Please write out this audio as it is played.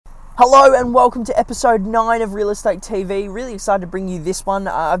Hello and welcome to episode 9 of Realestate TV. Really excited to bring you this one.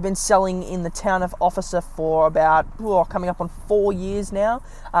 I've been selling in the town of Officer for about coming up on 4 years now.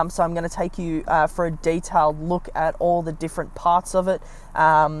 So I'm going to take you for a detailed look at all the different parts of it,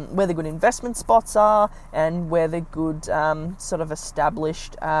 where the good investment spots are and where the good sort of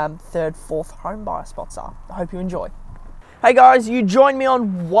established third, fourth home buyer spots are. I hope you enjoy. Hey guys, you join me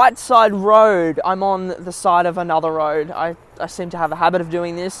on Whiteside Road. I'm on the side of another road. I seem to have a habit of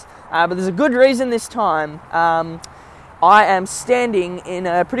doing this, but there's a good reason this time. I am standing in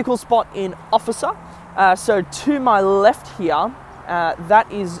a pretty cool spot in Officer. So to my left here,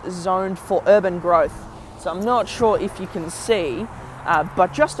 that is zoned for urban growth. So I'm not sure if you can see,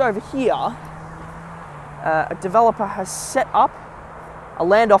 but just over here, a developer has set up a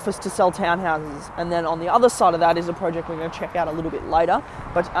land office to sell townhouses, and then on the other side of that is a project we're going to check out a little bit later.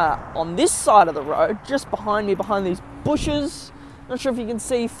 But on this side of the road, just behind me, behind these bushes, not sure if you can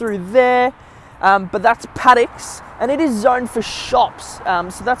see through there, but that's paddocks, and it is zoned for shops.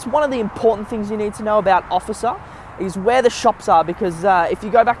 So that's one of the important things you need to know about Officer, is where the shops are, because if you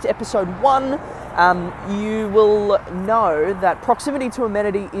go back to episode 1, you will know that proximity to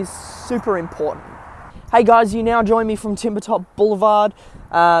amenity is super important. Hey guys, you now join me from Timbertop Boulevard.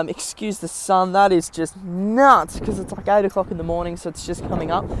 Excuse the sun, that is just nuts because it's like 8 o'clock in the morning, so it's just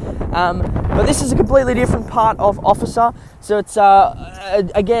coming up. But this is a completely different part of Officer. So it's,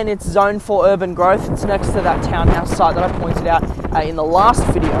 again, it's zoned for urban growth. It's next to that townhouse site that I pointed out in the last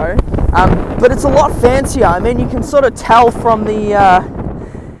video. But it's a lot fancier. I mean, you can sort of tell from the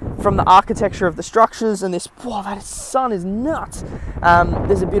architecture of the structures, and this, that sun is nuts.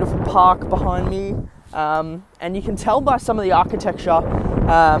 There's a beautiful park behind me. And you can tell by some of the architecture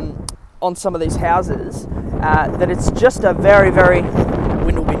on some of these houses that it's just a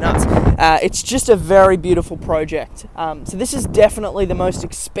wind will be nuts. It's just a very beautiful project. So this is definitely the most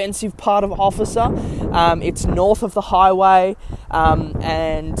expensive part of Officer. It's north of the highway,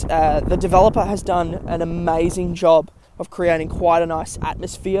 and the developer has done an amazing job of creating quite a nice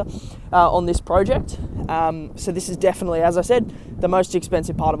atmosphere on this project. So this is definitely, as I said, the most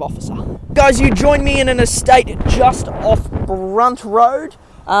expensive part of Officer. Guys, you join me in an estate just off Brunt Road,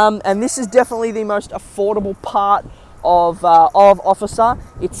 and this is definitely the most affordable part of Officer.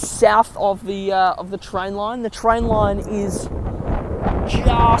 It's south of the train line. The train line is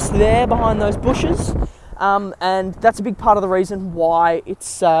just there behind those bushes. And that's a big part of the reason why it's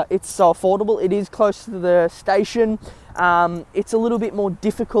so affordable. It is close to the station. It's a little bit more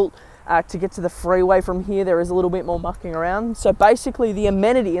difficult to get to the freeway from here. There is a little bit more mucking around. So basically the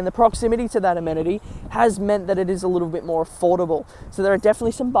amenity and the proximity to that amenity has meant that it is a little bit more affordable. So there are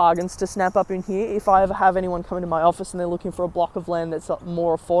definitely some bargains to snap up in here. If I ever have anyone come into my office and they're looking for a block of land that's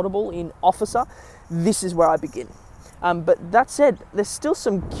more affordable in Officer, this is where I begin. But that said, there's still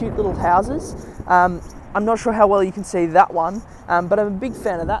some cute little houses. I'm not sure how well you can see that one, but I'm a big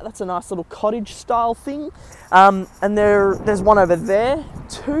fan of that. That's a nice little cottage style thing. And there's one over there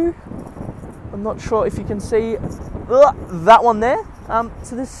too. I'm not sure if you can see that one there.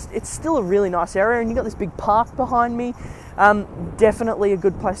 So it's still a really nice area, and you've got this big park behind me. Definitely a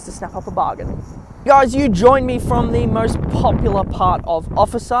good place to snap up a bargain. Guys, you join me from the most popular part of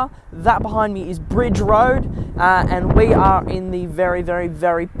Officer. That behind me is Bridge Road, and we are in the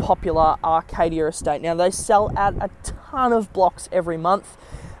very popular Arcadia estate. Now, they sell out a ton of blocks every month.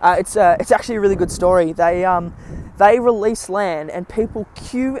 It's actually a really good story. They release land, and people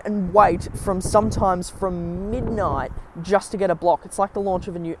queue and wait sometimes from midnight just to get a block. It's like the launch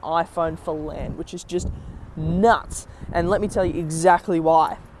of a new iPhone for land, which is just nuts. And let me tell you exactly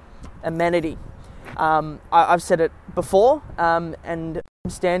why. Amenity. I've said it before, and I'm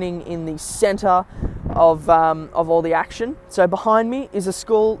standing in the centre of all the action. So behind me is a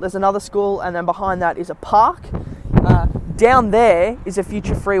school, there's another school, and then behind that is a park. Down there is a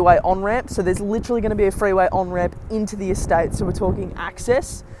future freeway on-ramp, so there's literally going to be a freeway on-ramp into the estate, so we're talking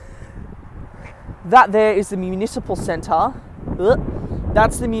access. That there is the municipal centre.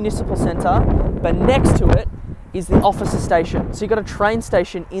 That's the municipal centre, but next to it is the Officer station. So you've got a train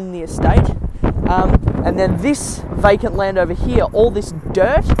station in the estate. And then this vacant land over here, all this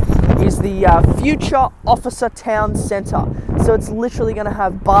dirt, is the future Officer Town Centre. So it's literally going to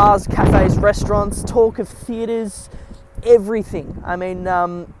have bars, cafes, restaurants, talk of theatres, everything. I mean,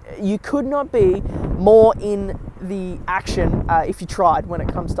 you could not be more in the action if you tried when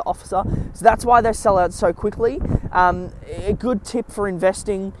it comes to Officer. So that's why they sell out so quickly. A good tip for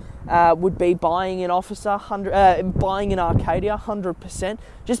investing would be buying in Officer, buying in Arcadia, 100%,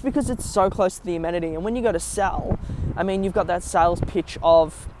 just because it's so close to the amenity. And when you go to sell, I mean, you've got that sales pitch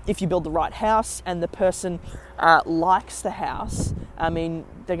of if you build the right house and the person likes the house, I mean,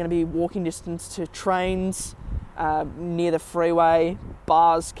 they're going to be walking distance to trains, near the freeway,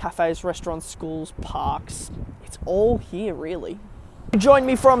 bars, cafes, restaurants, schools, parks. It's all here, really. Join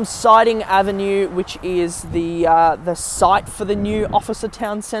me from Siding Avenue, which is the site for the new Officer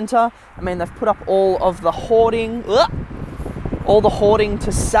Town Centre. I mean, they've put up all of the hoarding,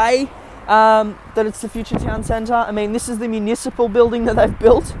 to say that it's the future town centre. I mean, this is the municipal building that they've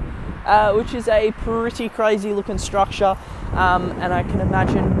built, which is a pretty crazy looking structure. And I can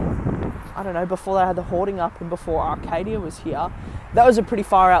imagine, I don't know, before they had the hoarding up and before Arcadia was here, that was a pretty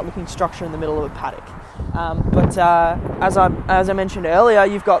far out looking structure in the middle of a paddock. But as I mentioned earlier,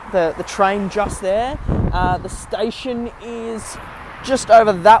 you've got the train just there. The station is just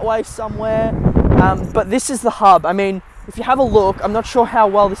over that way somewhere. But this is the hub. I mean, if you have a look, I'm not sure how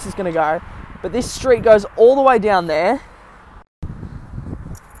well this is going to go, but this street goes all the way down there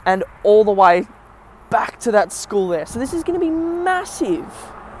and all the way back to that school there. So this is going to be massive.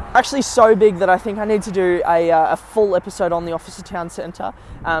 Actually so big that I think I need to do a full episode on the Officer Town Centre.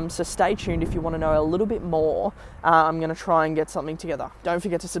 So stay tuned if you want to know a little bit more. I'm going to try and get something together. Don't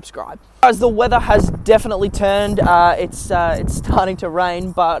forget to subscribe. Guys, the weather has definitely turned. It's starting to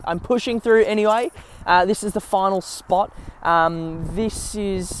rain, but I'm pushing through anyway. This is the final spot. This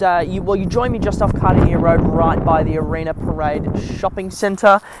is, you join me just off Cardinia Road, right by the Arena Parade Shopping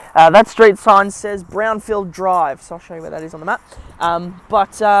Centre. That street sign says Brownfield Drive, so I'll show you where that is on the map.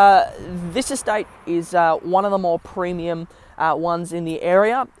 But this estate is one of the more premium ones in the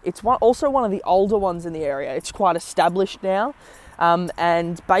area. It's also one of the older ones in the area. It's quite established now.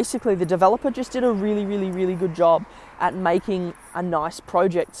 And basically the developer just did a really, really, really good job at making a nice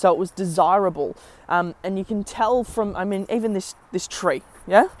project, so it was desirable. And you can tell from, I mean, even this tree,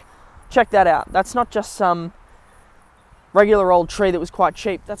 yeah? Check that out. That's not just some regular old tree that was quite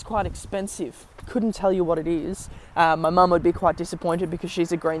cheap. That's quite expensive. Couldn't tell you what it is. My mum would be quite disappointed because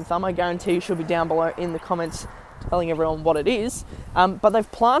she's a green thumb. I guarantee you she'll be down below in the comments telling everyone what it is. But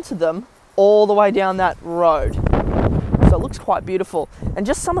they've planted them all the way down that road. So it looks quite beautiful. And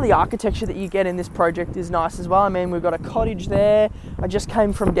just some of the architecture that you get in this project is nice as well. I mean, we've got a cottage there. I just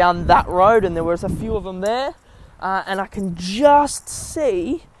came from down that road and there was a few of them there. And I can just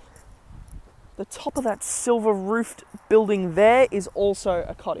see the top of that silver roofed building there is also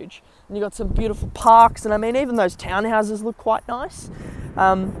a cottage. And you've got some beautiful parks. And I mean, even those townhouses look quite nice.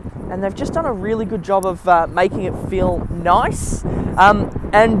 And they've just done a really good job of making it feel nice.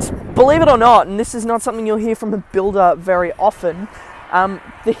 And believe it or not, and this is not something you'll hear from a builder very often,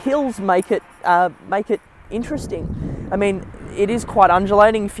 the hills make it interesting. I mean, it is quite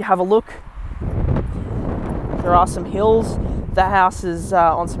undulating. If you have a look, there are some hills. The house is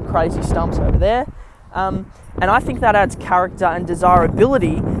on some crazy stumps over there. And I think that adds character and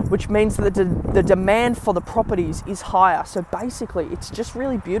desirability, which means that the demand for the properties is higher. So basically, it's just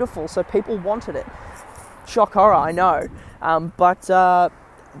really beautiful. So people wanted it. Shock horror, I know. But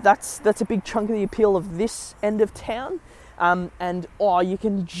that's a big chunk of the appeal of this end of town. And you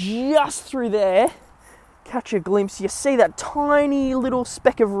can just through there catch a glimpse. You see that tiny little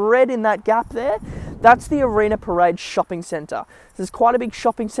speck of red in that gap there? That's the Arena Parade Shopping Centre. There's quite a big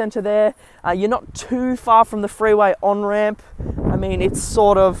shopping centre there. You're not too far from the freeway on-ramp. I mean, it's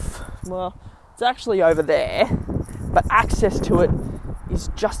sort of, well, it's actually over there, but access to it is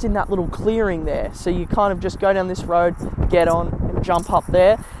just in that little clearing there. So you kind of just go down this road, get on, and jump up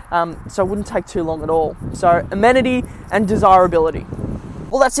there. So it wouldn't take too long at all. So amenity and desirability.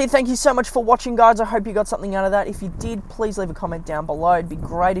 Well, that's it. Thank you so much for watching, guys. I hope you got something out of that. If you did, please leave a comment down below. It'd be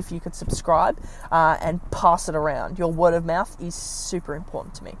great if you could subscribe and pass it around. Your word of mouth is super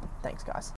important to me. Thanks, guys.